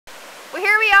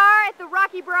here we are at the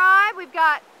Rocky Bribe. We've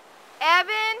got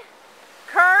Evan,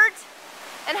 Kurt,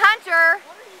 and Hunter,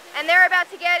 and they're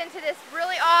about to get into this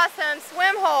really awesome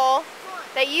swim hole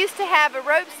that used to have a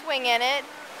rope swing in it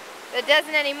that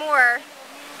doesn't anymore.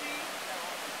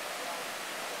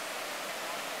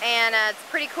 And it's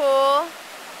pretty cool.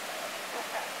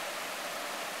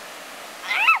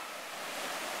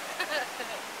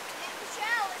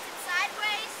 Michelle, is it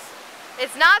sideways?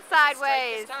 It's not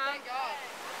sideways. Thank God.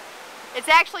 It's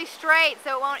actually straight,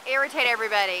 so it won't irritate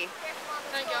everybody.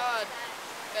 Thank God.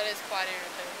 That is quite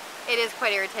irritating. It is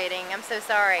quite irritating. I'm so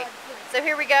sorry. So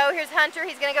here we go. Here's Hunter.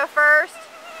 He's going to go first.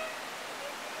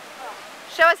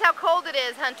 Show us how cold it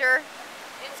is, Hunter.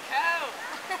 It's cold.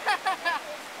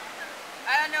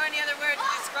 I don't know any other word to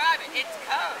describe it. It's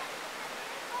cold.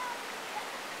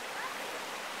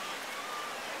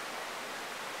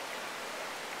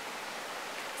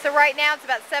 So right now it's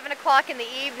about 7 o'clock in the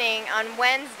evening on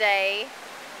Wednesday,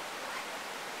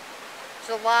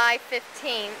 July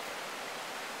 15th.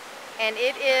 And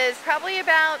it is probably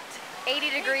about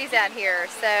 80 degrees out here.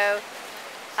 So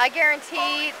I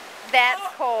guarantee that's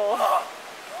cold. A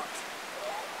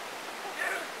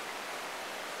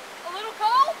little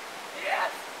cold?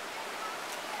 Yes.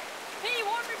 Can you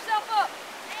warm yourself up?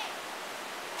 Hey,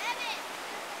 Evan!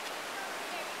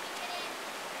 Here, you can get in.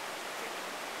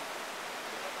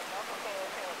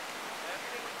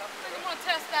 I want to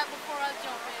test that before I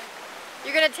jump in.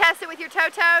 You're going to test it with your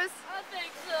toe-toes? I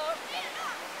think so.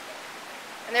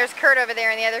 And there's Kurt over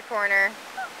there in the other corner.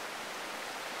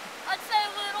 I'd say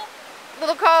a little. A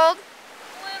little cold?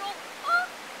 A little. Oh.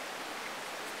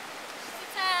 Just a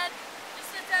tad.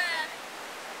 Just a tad.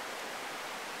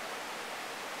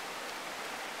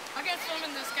 I can swim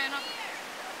in this, can I?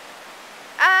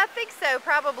 I think so,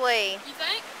 probably. You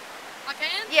think? I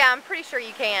can? Yeah, I'm pretty sure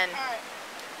you can. Alright.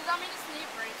 Because I mean it's knee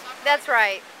free, so I can That's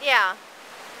right, yeah.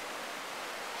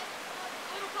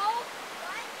 A little cold?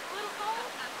 A little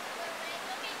cold?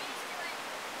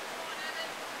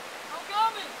 I'm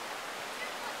coming.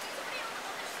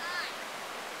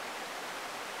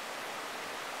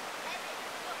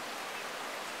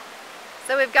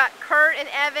 So we've got Kurt and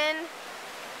Evan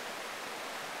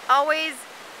always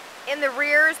in the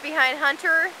rears behind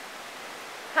Hunter.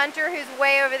 Hunter, who's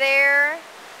way over there.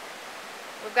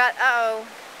 We've got, uh-oh,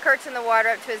 Kurt's in the water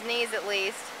up to his knees at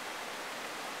least.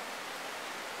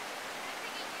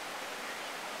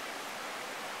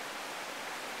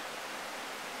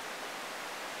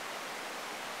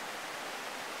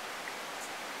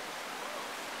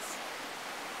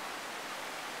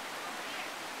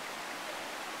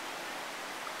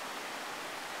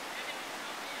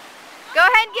 Go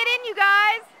ahead and get in, you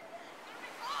guys.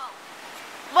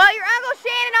 Well, your Uncle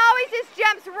Shannon always just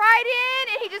jumps right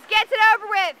in and he just gets it over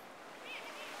with.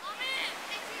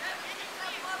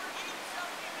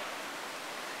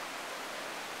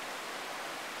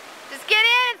 Just get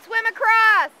in and swim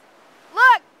across.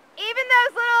 Look, even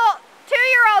those little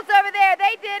 2-year-olds over there,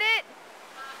 they did it.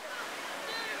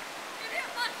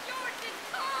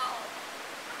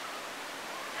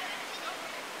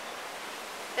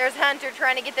 There's Hunter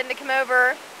trying to get them to come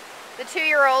over. The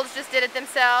 2-year-olds just did it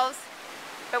themselves.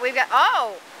 But we've got,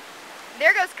 oh,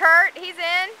 there goes Kurt. He's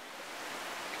in.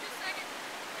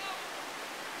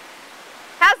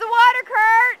 How's the water,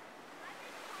 Kurt?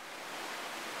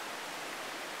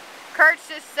 Kurt's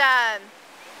just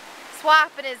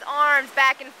swapping his arms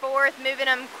back and forth, moving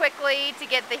them quickly to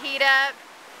get the heat up.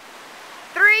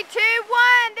 3, 2,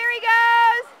 1, there he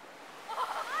goes.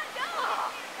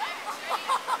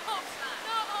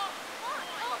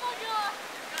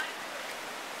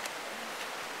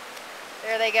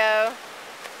 There they go.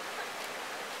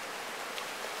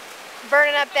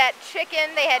 Burning up that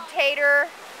chicken. They had tater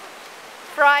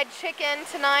fried chicken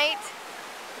tonight.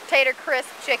 Tater crisp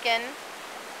chicken.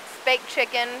 Baked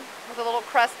chicken with a little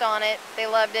crust on it. They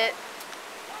loved it.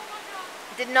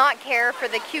 Did not care for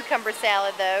the cucumber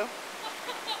salad though.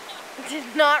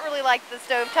 Did not really like the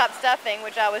stovetop stuffing,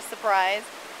 which I was surprised.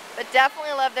 But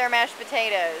definitely loved their mashed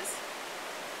potatoes.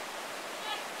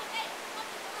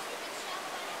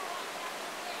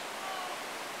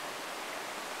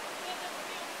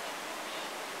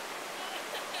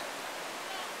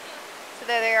 So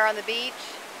there they are on the beach.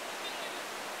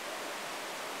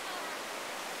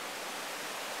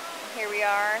 Here we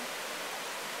are.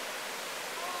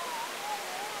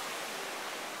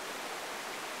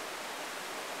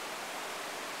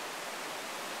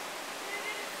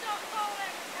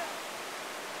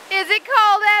 Is it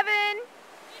cold, Evan?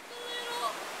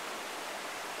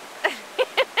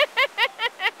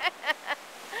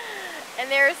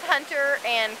 And there's Hunter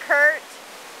and Kurt,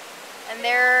 and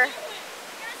they're... You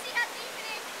gotta see how deep it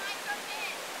is. You might go down.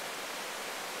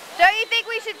 Don't you think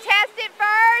we should test it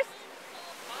first?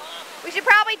 We should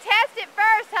probably test it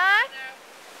first, huh?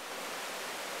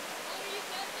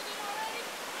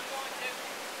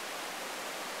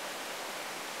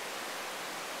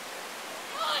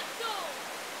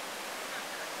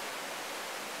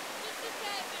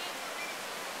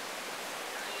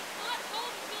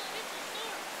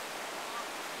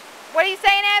 What are you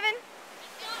saying, Evan?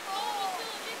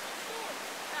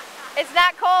 It's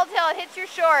not cold till it hits your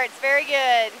shorts. Very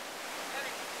good.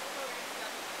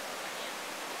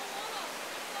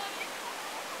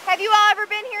 Have you all ever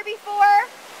been here before?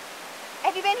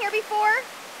 Have you been here before?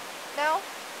 No?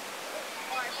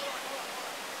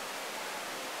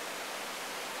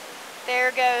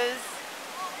 There goes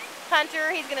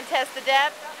Hunter. He's going to test the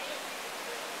depth.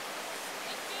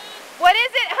 What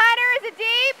is it, Hunter? Is it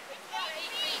deep?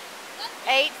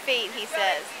 8 feet, he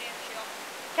says.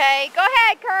 Okay, go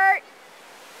ahead, Kurt.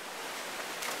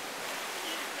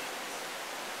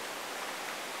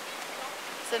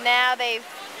 So now they've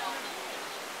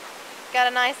got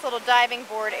a nice little diving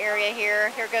board area here.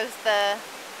 Here goes the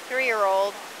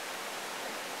 3-year-old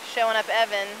showing up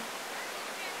Evan.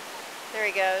 There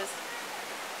he goes.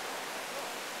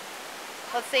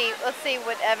 Let's see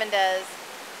what Evan does.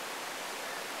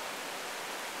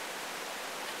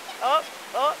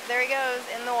 Oh, there he goes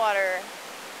in the water.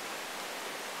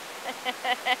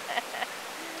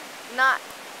 Not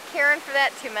caring for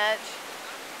that too much.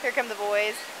 Here come the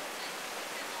boys.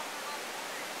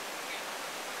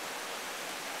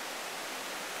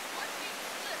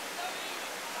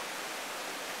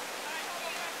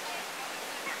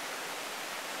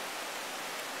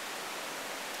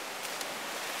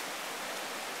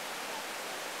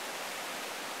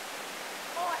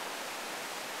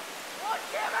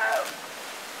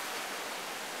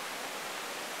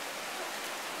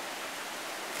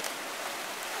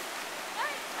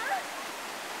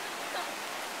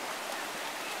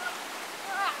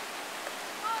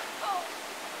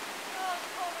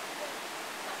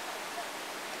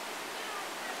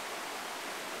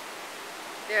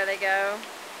 There they go.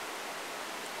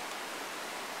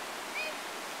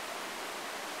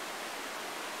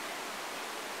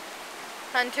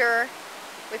 Hunter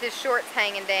with his shorts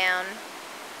hanging down.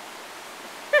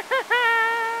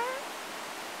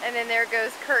 And then there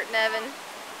goes Kurt and Evan.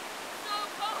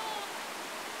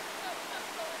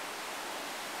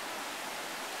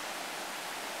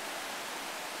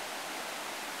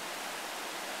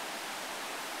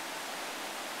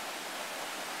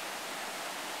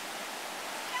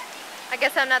 I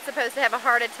guess I'm not supposed to have a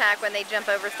heart attack when they jump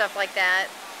over stuff like that,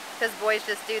 because boys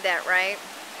just do that, right?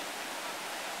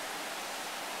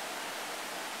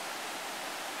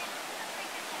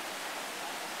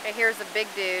 Okay, here's a big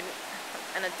dude,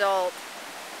 an adult.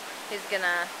 He's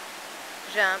gonna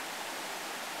jump,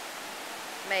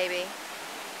 maybe.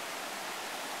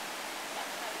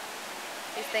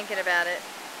 He's thinking about it.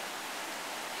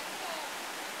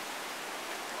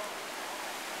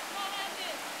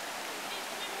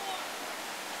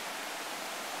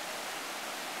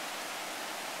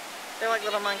 They're like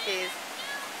little monkeys.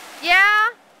 Yeah?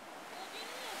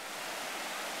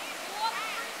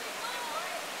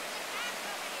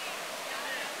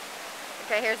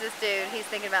 Okay, here's this dude. He's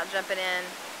thinking about jumping in.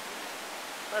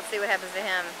 Let's see what happens to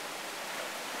him.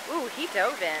 Ooh, he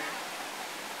dove in.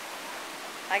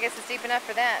 I guess it's deep enough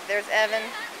for that. There's Evan.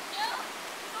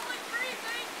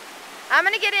 I'm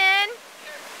gonna get in.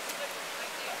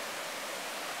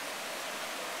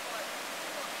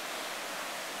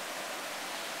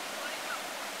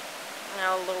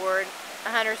 Oh Lord,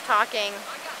 Hunter's talking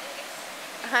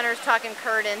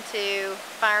Kurt into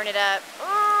firing it up.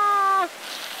 Oh,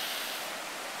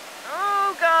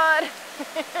 oh God.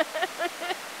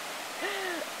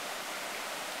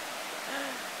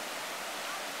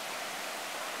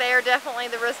 They are definitely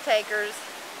the risk takers.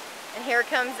 And here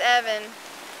comes Evan,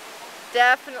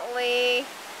 definitely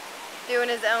doing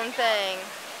his own thing.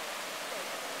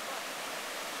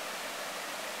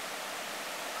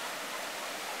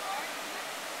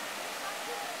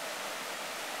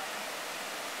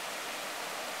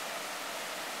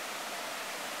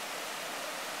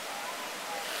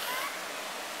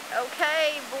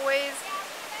 Okay, boys.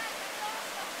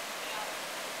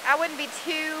 I wouldn't be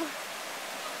too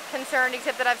concerned,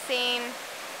 except that I've seen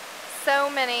so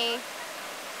many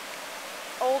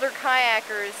older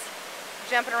kayakers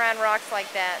jumping around rocks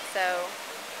like that, so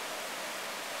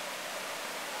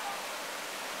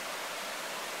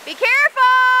be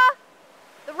careful!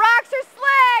 The rocks are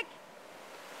slick!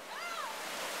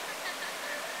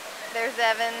 There's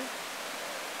Evan.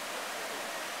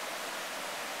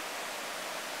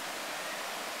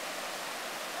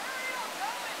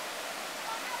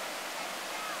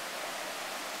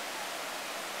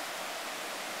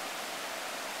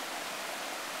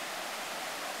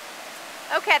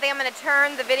 Okay, I think I'm going to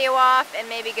turn the video off and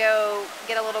maybe go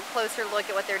get a little closer look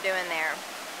at what they're doing there.